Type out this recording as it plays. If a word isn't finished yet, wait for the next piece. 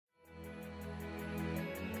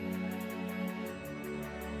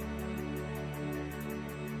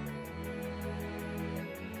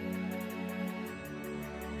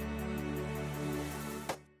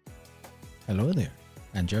Hello there,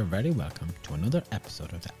 and you're very welcome to another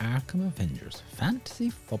episode of the Arkham Avengers Fantasy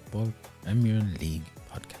Football Premier League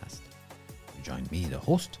podcast. You join me, the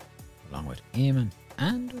host, along with Eamon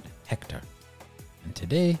and with Hector. And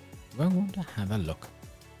today we're going to have a look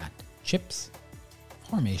at chips,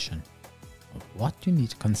 formation, and what you need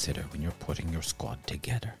to consider when you're putting your squad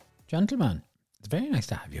together. Gentlemen, it's very nice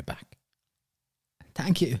to have you back.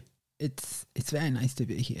 Thank you. It's very nice to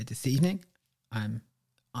be here this evening. I'm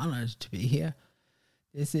honoured to be here.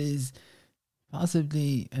 This is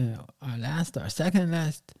possibly our second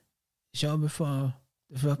last show before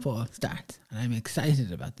the football starts, and I'm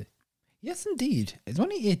excited about this. Yes, indeed. It's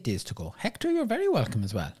only 8 days to go. Hector, you're very welcome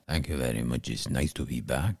as well. Thank you very much. It's nice to be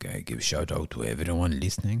back. I give shout out to everyone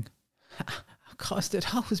listening. Of course, there'd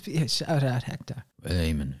always be a shout out, Hector. Well,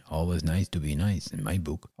 Eamon, always nice to be nice in my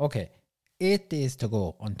book. Okay, 8 days to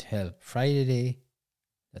go until Friday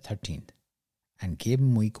the 13th, and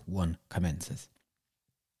game week 1 commences.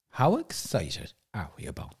 How excited are we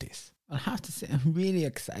about this? I'll have to say, I'm really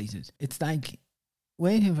excited. It's like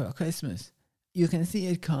waiting for Christmas. You can see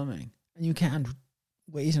it coming, and you can't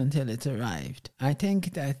wait until it's arrived. I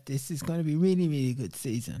think that this is going to be really, really good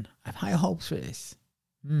season. I have high hopes for this.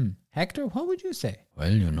 Hector, what would you say?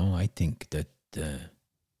 Well, I think that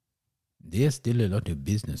there's still a lot of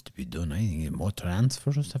business to be done. I think more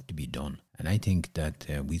transfers have to be done. And I think that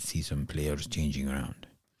we see some players changing around.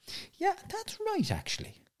 Yeah, that's right,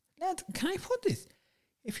 actually. Can I put this?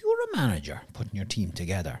 If you're a manager putting your team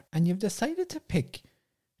together and you've decided to pick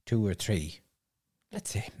 2 or 3,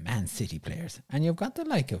 let's say Man City players, and you've got the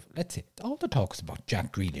like of, let's say, all the talks about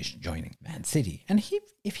Jack Grealish joining Man City, and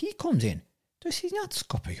if he comes in, does he not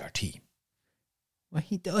scupper your team? Well,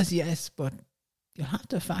 he does, yes, but you'll have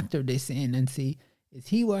to factor this in and see, is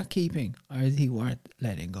he worth keeping or is he worth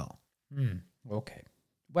letting go? Okay.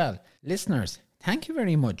 Well, listeners, thank you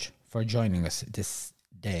very much for joining us this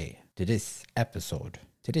day, to this episode,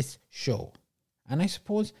 to this show. And I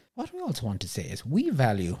suppose what we also want to say is we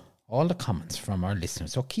value all the comments from our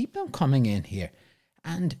listeners. So keep them coming in here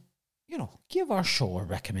and, give our show a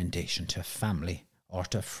recommendation to family or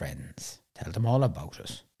to friends. Tell them all about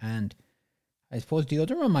us. And I suppose the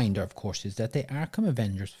other reminder, of course, is that the Arkham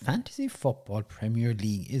Avengers Fantasy Football Premier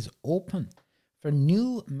League is open for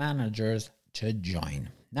new managers to join.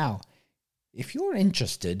 Now, if you're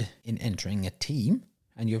interested in entering a team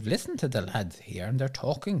and you've listened to the lads here and they're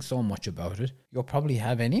talking so much about it, you'll probably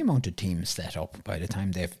have any amount of teams set up by the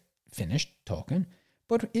time they've finished talking.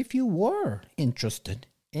 But if you were interested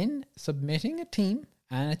in submitting a team,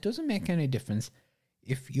 and it doesn't make any difference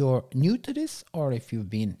if you're new to this or if you've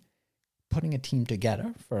been putting a team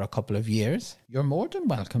together for a couple of years, you're more than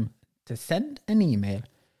welcome to send an email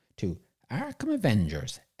to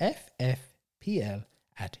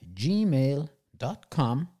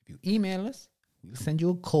arkhamavengers@gmail.com. If you email us, we'll send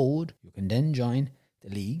you a code. You can then join the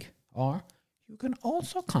league, or you can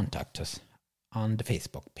also contact us on the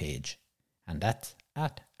Facebook page, and that's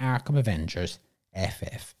at Arkham Avengers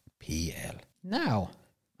FFPL. Now,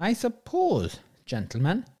 I suppose,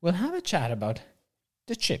 gentlemen, we'll have a chat about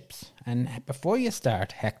the chips. And before you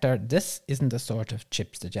start, Hector, this isn't the sort of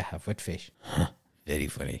chips that you have with fish. Very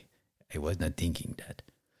funny. I was not thinking that.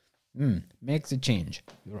 Makes a change.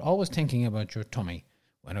 You're always thinking about your tummy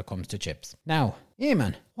when it comes to chips. Now,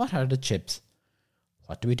 Eamon, what are the chips?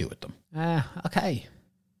 What do we do with them? Okay.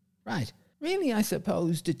 Right. Really, I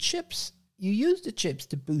suppose the chips, you use the chips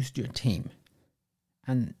to boost your team.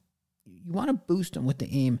 And you want to boost them with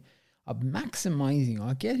the aim of maximising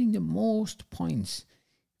or getting the most points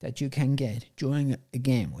that you can get during a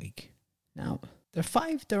game week. Now, there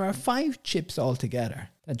are 5 chips altogether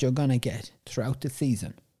that you're going to get throughout the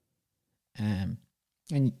season. And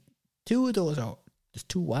 2 of those are, there's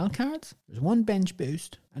 2 wild cards, there's 1 bench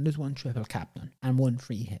boost, and there's 1 triple captain, and 1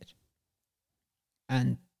 free hit.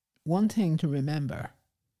 And one thing to remember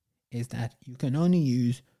is that you can only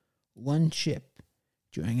use 1 chip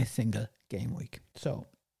during a single game week. So,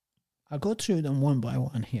 I'll go through them one by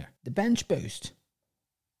one here. The bench boost.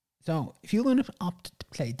 So, if you're going to opt to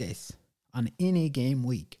play this on any game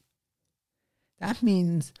week, that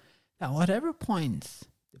means that whatever points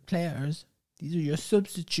the players, these are your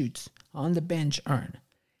substitutes on the bench, earn,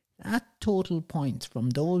 that total points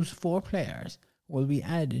from those 4 players will be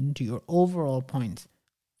added into your overall points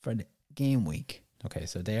for the game week. Okay,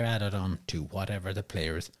 so they're added on to whatever the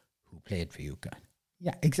players who played for you got.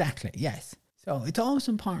 Yeah, exactly, yes. So it's always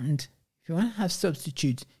important, if you want to have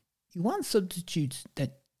substitutes, you want substitutes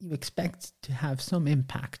that you expect to have some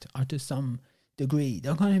impact or to some degree.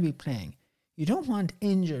 They're going to be playing. You don't want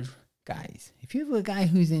injured guys. If you have a guy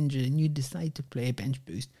who's injured and you decide to play a bench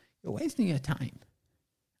boost, you're wasting your time.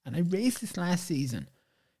 And I raised this last season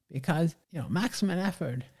because, Maximum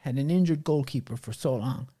Effort had an injured goalkeeper for so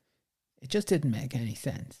long. It just didn't make any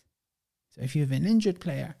sense. So if you have an injured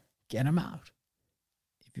player, get him out.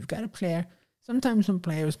 If you've got a player, sometimes when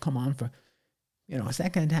players come on for, a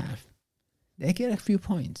second half, they get a few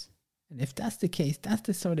points. And if that's the case, that's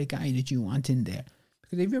the sort of guy that you want in there.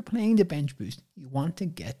 Because if you're playing the bench boost, you want to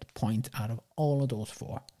get points out of all of those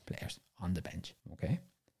 4 players on the bench. Okay?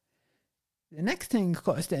 The next thing, of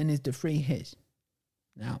course, then is the free hit.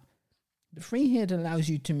 Now, the free hit allows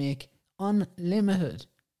you to make unlimited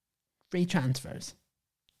free transfers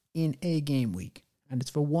in a game week. And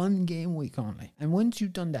it's for 1 game week only. And once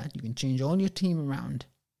you've done that, you can change all your team around.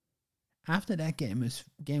 After that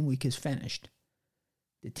game week is finished,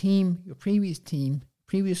 the team, your previous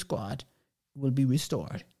squad, will be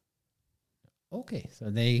restored. Okay, so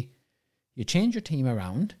you change your team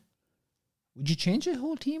around. Would you change the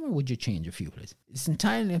whole team or would you change a few players? It's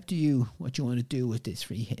entirely up to you what you want to do with this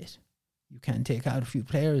free hit. You can take out a few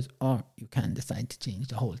players or you can decide to change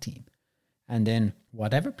the whole team. And then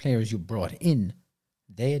whatever players you brought in,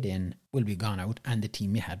 they then will be gone out and the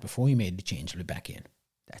team you had before you made the change will be back in.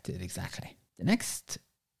 That's it exactly. The next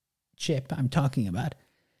chip I'm talking about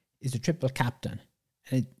is the triple captain.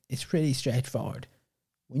 And it's pretty straightforward.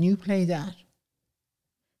 When you play that,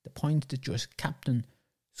 the points that your captain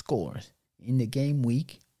scores in the game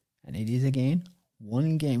week, and it is again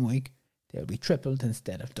 1 game week, they'll be tripled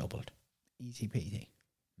instead of doubled. Easy peasy.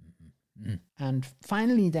 Mm-hmm. And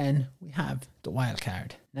finally then, we have the wild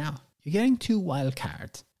card. Now, you're getting 2 wild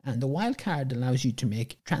cards, and the wild card allows you to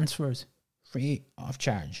make transfers free of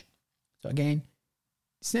charge. So again,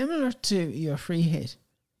 similar to your free hit,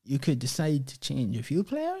 you could decide to change a few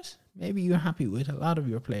players. Maybe you're happy with a lot of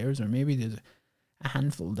your players, or maybe there's a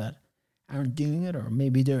handful that aren't doing it, or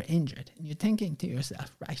maybe they're injured. And you're thinking to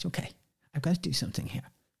yourself, right, okay, I've got to do something here.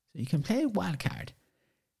 So you can play a wild card,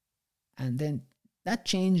 and then that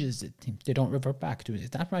changes it. They don't revert back to it. Is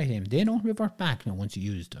that right, Aim? They don't revert back now once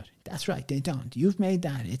you used it. That's right, they don't. You've made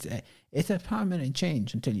that. It's a permanent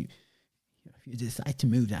change until you decide to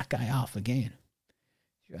move that guy off again.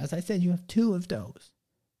 As I said, you have 2 of those.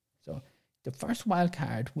 So the first wild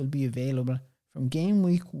card will be available from game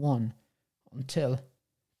week 1 until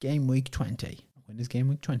game week 20. When is game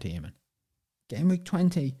week 20, Eamon? Game week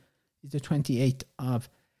 20 is the 28th of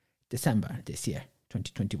December this year,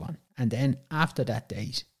 2021. And then after that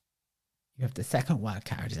date, you have the second wild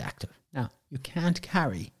card is active. Now, you can't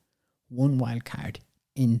carry 1 wild card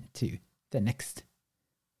into the next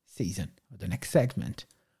season or the next segment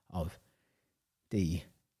of the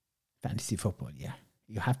fantasy football year.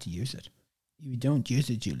 You have to use it. You don't use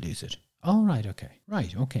it, you lose it. Oh, right, okay.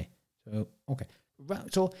 Right, okay.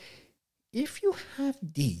 So if you have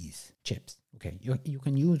these chips, okay, you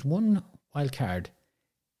can use 1 wild card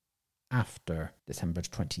after December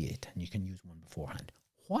 28th, and you can use 1 beforehand.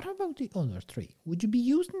 What about the other 3? Would you be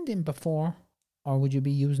using them before, or would you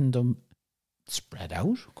be using them spread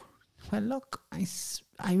out? Well, look,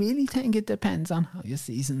 I really think it depends on how your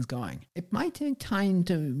season's going. It might take time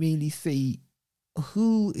to really see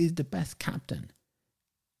who is the best captain.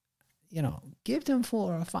 Give them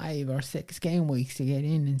 4 or 5 or 6 game weeks to get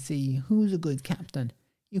in and see who's a good captain.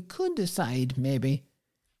 You could decide maybe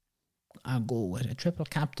I'll go with a triple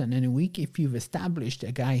captain in a week if you've established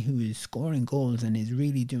a guy who is scoring goals and is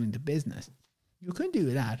really doing the business. You could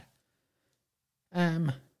do that.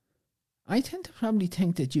 I tend to probably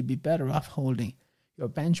think that you'd be better off holding your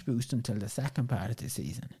bench boost until the second part of the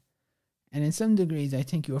season. And in some degrees, I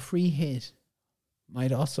think your free hit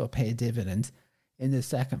might also pay dividends in the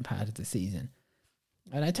second part of the season.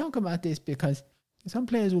 And I talk about this because some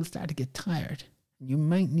players will start to get tired. You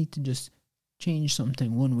might need to just change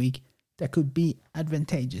something 1 week that could be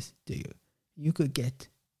advantageous to you. You could get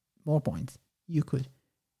more points. You could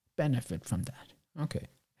benefit from that. Okay.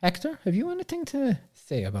 Hector, have you anything to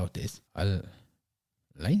say about this? Well,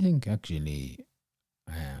 I think actually,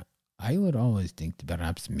 I would always think that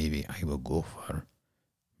perhaps maybe I would go for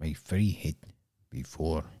my free hit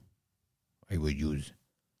before I would use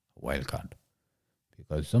a wild card.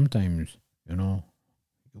 Because sometimes,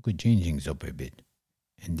 you could change things up a bit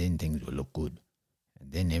and then things will look good.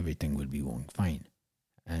 And then everything will be going fine.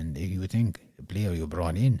 And if you think the player you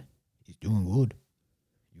brought in is doing good,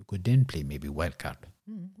 you could then play maybe wild card.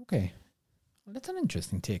 Okay. Well, that's an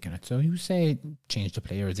interesting take on it. So you say change the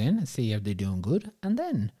players in and see if they're doing good. And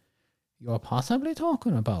then you're possibly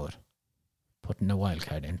talking about putting a wild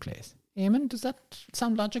card in place. Eamon, does that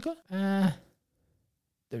sound logical? There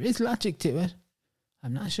is logic to it.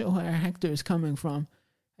 I'm not sure where Hector is coming from.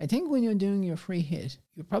 I think when you're doing your free hit,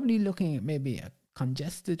 you're probably looking at maybe a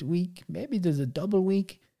congested week. Maybe there's a double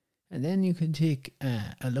week. And then you can take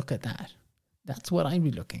a look at that. That's what I'd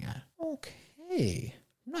be looking at. Okay,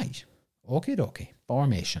 right. Okay.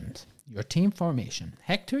 Formations. Your team formation.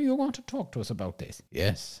 Hector, you want to talk to us about this?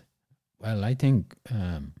 Yes. Well, I think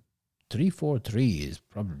 3-4-3 is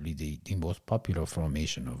probably the most popular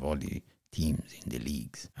formation of all the teams in the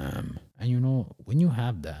leagues. And you know, when you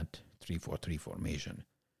have that 3-4-3 formation,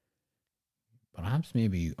 perhaps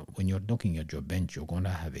maybe when you're looking at your bench, you're going to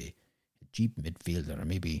have a cheap midfielder or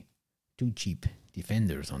maybe 2 cheap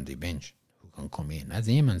defenders on the bench who can come in. As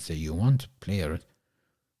Eamon said, you want players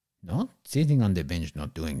not sitting on the bench,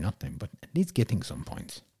 not doing nothing, but at least getting some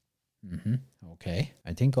points. Okay.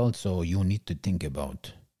 I think also you need to think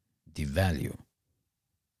about the value.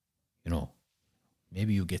 You know,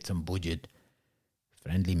 maybe you get some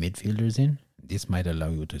budget-friendly midfielders in. This might allow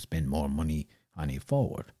you to spend more money on a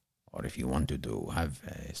forward. Or if you wanted to have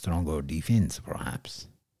a stronger defense, perhaps.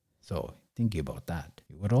 So think about that.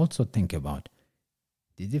 You would also think about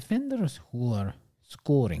the defenders who are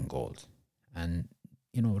scoring goals. And,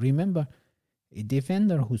 you know, remember, a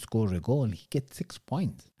defender who scores a goal, he gets 6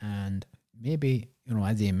 points. And maybe, you know,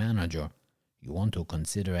 as a manager, you want to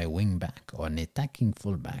consider a wing back or an attacking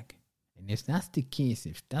fullback. And if that's the case,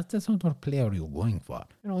 if that's the sort of player you're going for,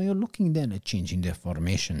 you know, you're looking then at changing the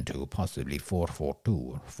formation to possibly 4-4-2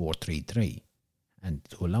 or 4-3-3. And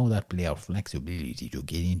to allow that player flexibility to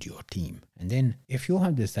get into your team. And then if you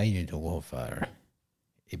have decided to go for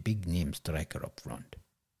a big name striker up front,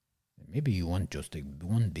 maybe you want just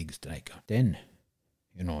one big striker, then,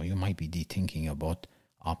 you know, you might be thinking about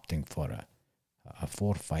opting for a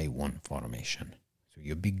 4-5-1 formation. So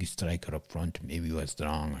your big striker up front, maybe you have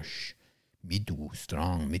strong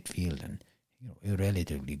midfield and, you know, a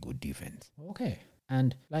relatively good defense. Okay.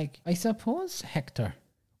 And like, I suppose, Hector,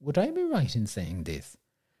 would I be right in saying this?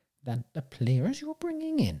 That the players you're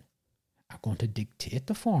bringing in are going to dictate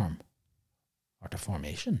the form or the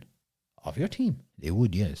formation of your team? They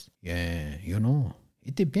would, yes. Yeah, you know,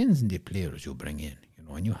 it depends on the players you bring in, you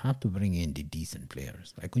know, and you have to bring in the decent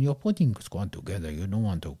players. Like when you're putting a squad together, you don't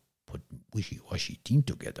want to put wishy-washy team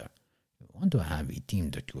together. You want to have a team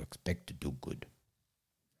that you expect to do good.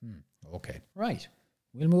 Okay. Right.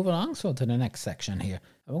 We'll move along so to the next section here.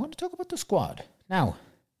 And we're going to talk about the squad. Now,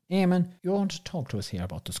 Eamon, you want to talk to us here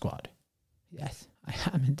about the squad? Yes, I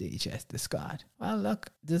am indeed, yes, the squad. Well, look,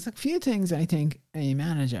 there's a few things I think a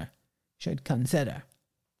manager should consider.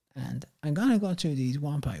 And I'm going to go through these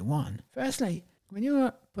one by one. Firstly, when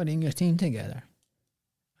you're putting your team together,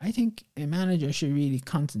 I think a manager should really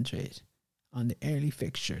concentrate on the early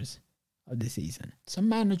fixtures of the season. Some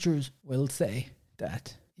managers will say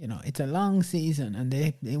that, you know, it's a long season and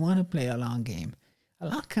they want to play a long game. A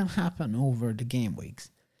lot can happen over the game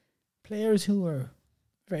weeks. Players who are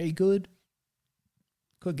very good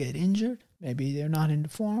could get injured. Maybe they're not in the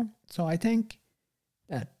form. So I think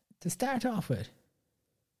that to start off with,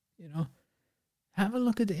 you know, have a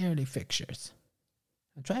look at the early fixtures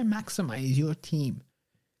and try and maximize your team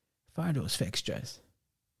for those fixtures.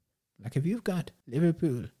 Like if you've got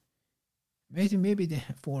Liverpool, maybe they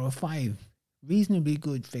have 4 or 5 reasonably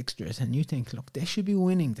good fixtures and you think, look, they should be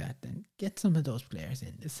winning that, then get some of those players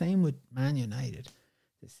in. The same with Man United,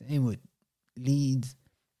 the same with Leeds,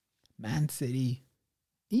 Man City,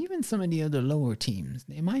 even some of the other lower teams.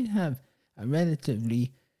 They might have a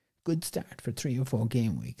relatively good start for 3 or 4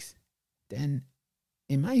 game weeks. Then,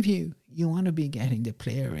 in my view, you want to be getting the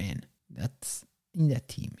player in that's in that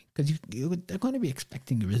team because they're going to be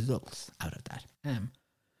expecting results out of that.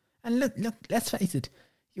 And look, let's face it,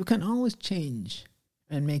 you can always change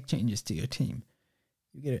and make changes to your team.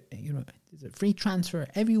 You get there's a free transfer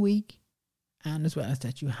every week, and as well as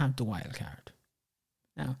that, you have the wild card.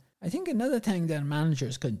 Now, I think another thing that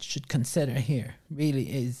managers should consider here really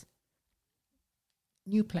is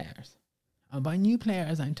new players. And by new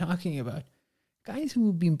players, I'm talking about guys who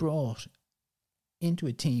have been brought into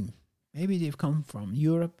a team. Maybe they've come from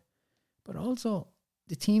Europe, but also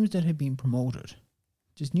the teams that have been promoted.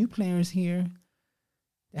 Just new players here.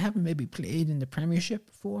 They haven't maybe played in the Premiership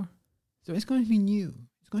before. So it's going to be new.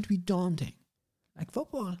 It's going to be daunting. Like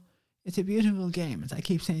football, it's a beautiful game, as I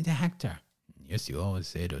keep saying to Hector. Yes, you always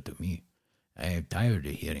say that to me. I am tired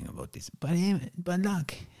of hearing about this. But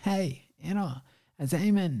look, hey, you know, as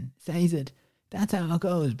Eamon says it, that's how it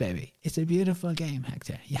goes, baby. It's a beautiful game,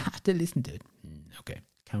 Hector. You have to listen to it. Okay.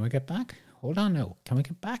 Can we get back? Hold on now. Can we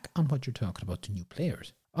get back on what you're talking about, the new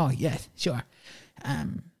players? Oh, yes, sure.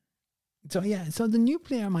 So the new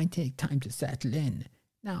player might take time to settle in.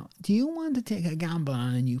 Now, do you want to take a gamble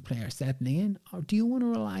on a new player settling in, or do you want to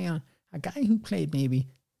rely on a guy who played maybe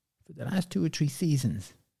for the last 2 or 3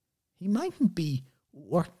 seasons? He mightn't be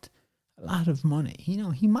worth a lot of money.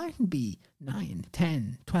 He mightn't be 9,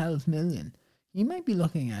 10, 12 million. He might be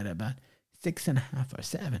looking at about 6.5 or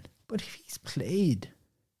 7. But if he's played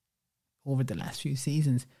over the last few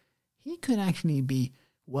seasons, he could actually be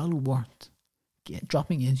well worth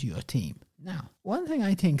dropping into your team. Now, one thing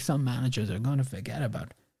I think some managers are going to forget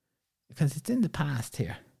about, because it's in the past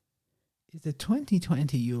here, is the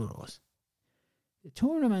 2020 Euros. The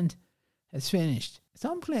tournament has finished.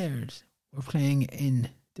 Some players were playing in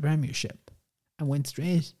the Premiership and went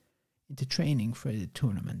straight into training for the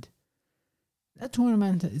tournament. That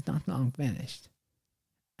tournament is not long finished.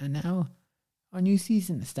 And now our new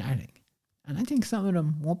season is starting. And I think some of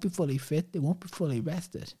them won't be fully fit. They won't be fully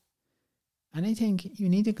rested. And I think you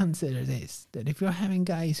need to consider this, that if you're having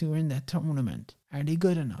guys who are in that tournament, are they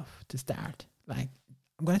good enough to start? Like,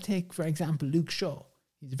 I'm going to take, for example, Luke Shaw.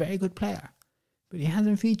 He's a very good player, but he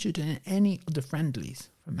hasn't featured in any of the friendlies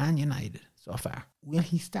for Man United so far. Will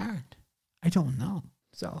he start? I don't know.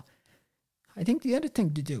 So I think the other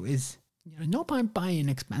thing to do is, no point buying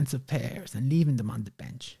expensive players and leaving them on the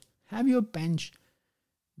bench. Have your bench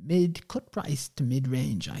cut price to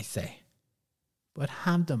mid-range, I say, but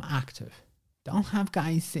have them active. Don't have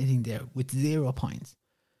guys sitting there with 0 points,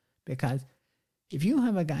 because if you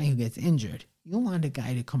have a guy who gets injured, you want a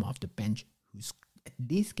guy to come off the bench who's at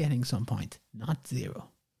least getting some points, not 0.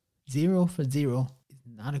 0 for 0 is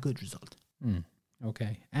not a good result.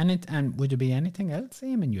 Okay. And would there be anything else,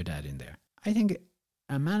 Eamon, you'd add in there? I think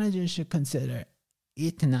a manager should consider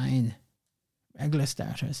 8 to 9 regular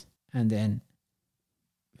starters, and then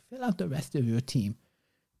fill out the rest of your team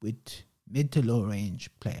with mid to low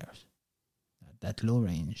range players. That low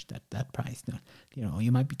range, that price.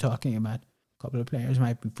 You might be talking about a couple of players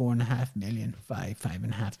might be 4.5 million,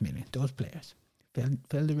 5.5 million. Those players.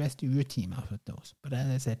 Fill the rest of your team out with those. But as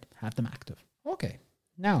I said, have them active. Okay.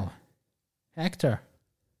 Now, Hector,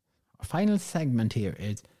 our final segment here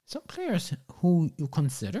is some players who you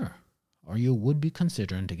consider or you would be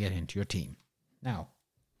considering to get into your team. Now,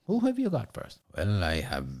 who have you got first? Well, I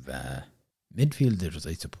have midfielders,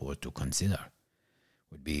 I suppose, to consider.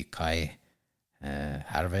 Would be Kai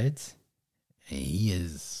Havertz. He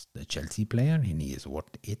is the Chelsea player and he is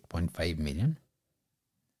worth 8.5 million.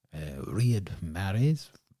 Riyad Mahrez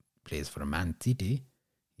plays for Man City.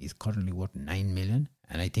 He's currently worth 9 million.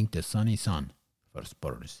 And I think the Sonny Son for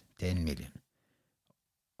Spurs, 10 million.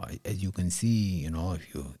 As you can see,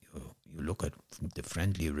 if you look at the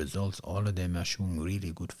friendly results, all of them are showing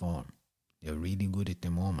really good form. They're really good at the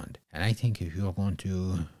moment. And I think if you're going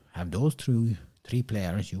to have those three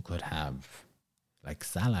players, you could have, like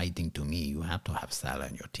Salah. I think, to me, you have to have Salah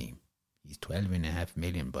in your team. He's 12.5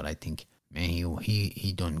 million, but I think, man,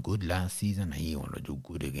 he done good last season and he want to do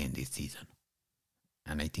good again this season.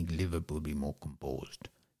 And I think Liverpool will be more composed.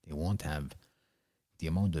 They won't have the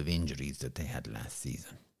amount of injuries that they had last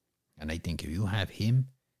season. And I think if you have him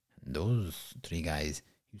and those 3 guys,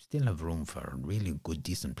 you still have room for a really good,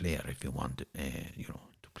 decent player if you want,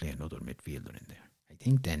 to play another midfielder in there. I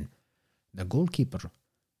think then the goalkeeper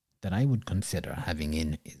that I would consider having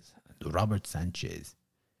in is Robert Sanchez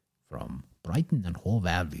from Brighton and Hove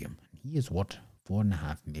Albion. He is worth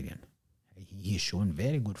 4.5 million. He has shown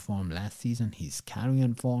very good form last season. He's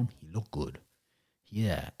carrying form. He looked good.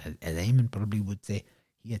 Yeah, as Eamon probably would say,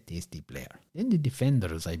 he's a tasty player. Then the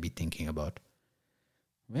defenders I'd be thinking about.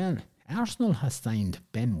 Well, Arsenal has signed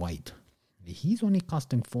Ben White. He's only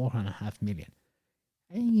costing 4.5 million.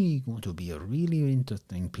 I think he's going to be a really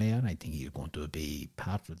interesting player. I think he's going to be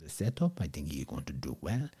part of the setup. I think he's going to do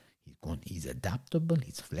well. He's adaptable.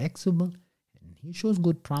 He's flexible. And he shows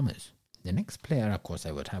good promise. The next player, of course,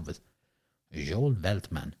 I would have was Joel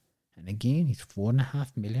Veltman. And again, he's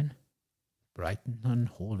 4.5 million. Brighton and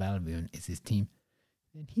Hove Albion is his team.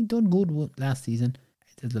 And he done good last season.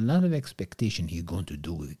 There's a lot of expectation he's going to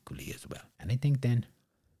do equally as well. And I think then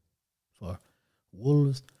for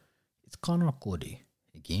Wolves, it's Connor Cody.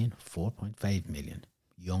 Again, 4.5 million.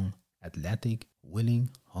 Young, athletic, willing,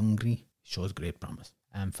 hungry, shows great promise.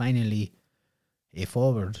 And finally, a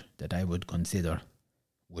forward that I would consider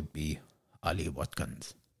would be Ollie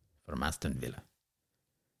Watkins from Aston Villa.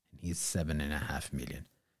 And he's 7.5 million.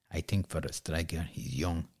 I think for a striker, he's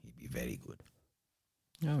young, he'd be very good.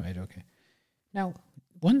 All right, okay. Now,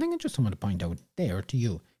 one thing I just want to point out there to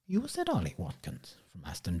you, you said Ollie Watkins from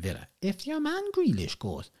Aston Villa. If your man Grealish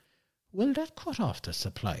goes, will that cut off the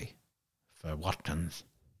supply for Watkins?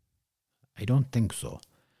 I don't think so.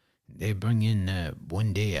 They bring in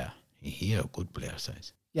Buendia. He's a good player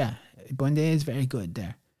size. Yeah, Buendia is very good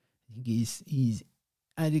there. I think he's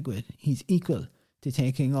adequate. He's equal to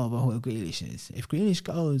taking over where Grealish is. If Grealish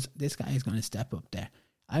goes, this guy is going to step up there.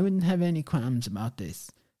 I wouldn't have any qualms about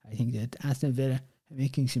this. I think that Aston Villa are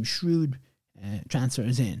making some shrewd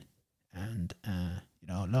transfers in. And,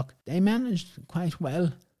 look, they managed quite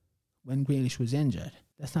well when Grealish was injured.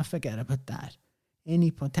 Let's not forget about that.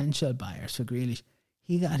 Any potential buyers for Grealish,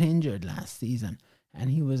 he got injured last season and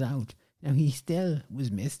he was out. Now, he still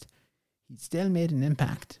was missed. He still made an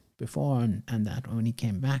impact before and that when he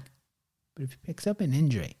came back. But if he picks up an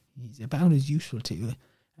injury, he's about as useful to you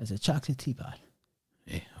as a chocolate teapot.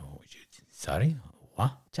 Sorry?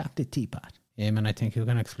 What? Chocolate teapot. Eamon, I think you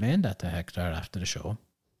can explain that to Hector after the show.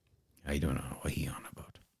 I don't know what he's on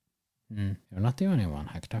about. You're not the only one,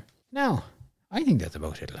 Hector. No, I think that's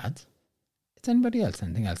about it, lads. Is anybody else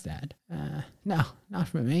anything else to add? No, not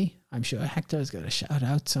for me. I'm sure Hector's got a shout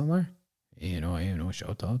out somewhere.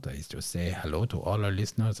 Shout out. I just say hello to all our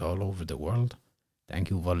listeners all over the world. Thank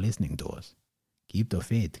you for listening to us. Keep the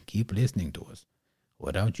faith. Keep listening to us.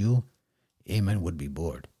 Without you, Eamon would be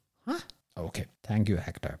bored. Huh? Okay. Thank you,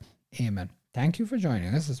 Hector. Eamon, thank you for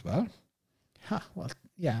joining us as well. Well,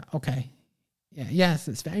 yeah, okay. Yeah, yes,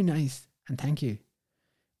 it's very nice. And thank you.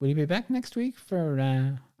 Will you be back next week for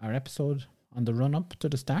our episode on the run-up to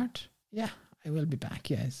the start? Yeah, I will be back,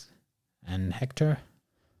 yes. And Hector,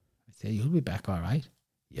 I say you'll be back, all right?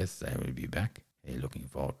 Yes, I will be back. Looking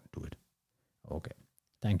forward to it. Okay.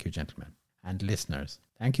 Thank you, gentlemen. And listeners,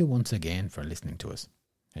 thank you once again for listening to us.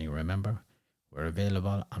 And you remember, we're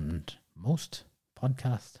available on most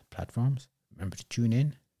podcast platforms. Remember to tune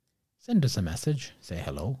in. Send us a message. Say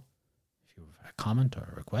hello. If you have a comment or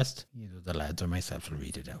a request, either the lads or myself will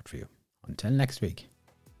read it out for you. Until next week,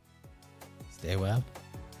 stay well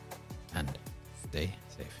and stay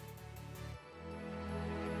safe.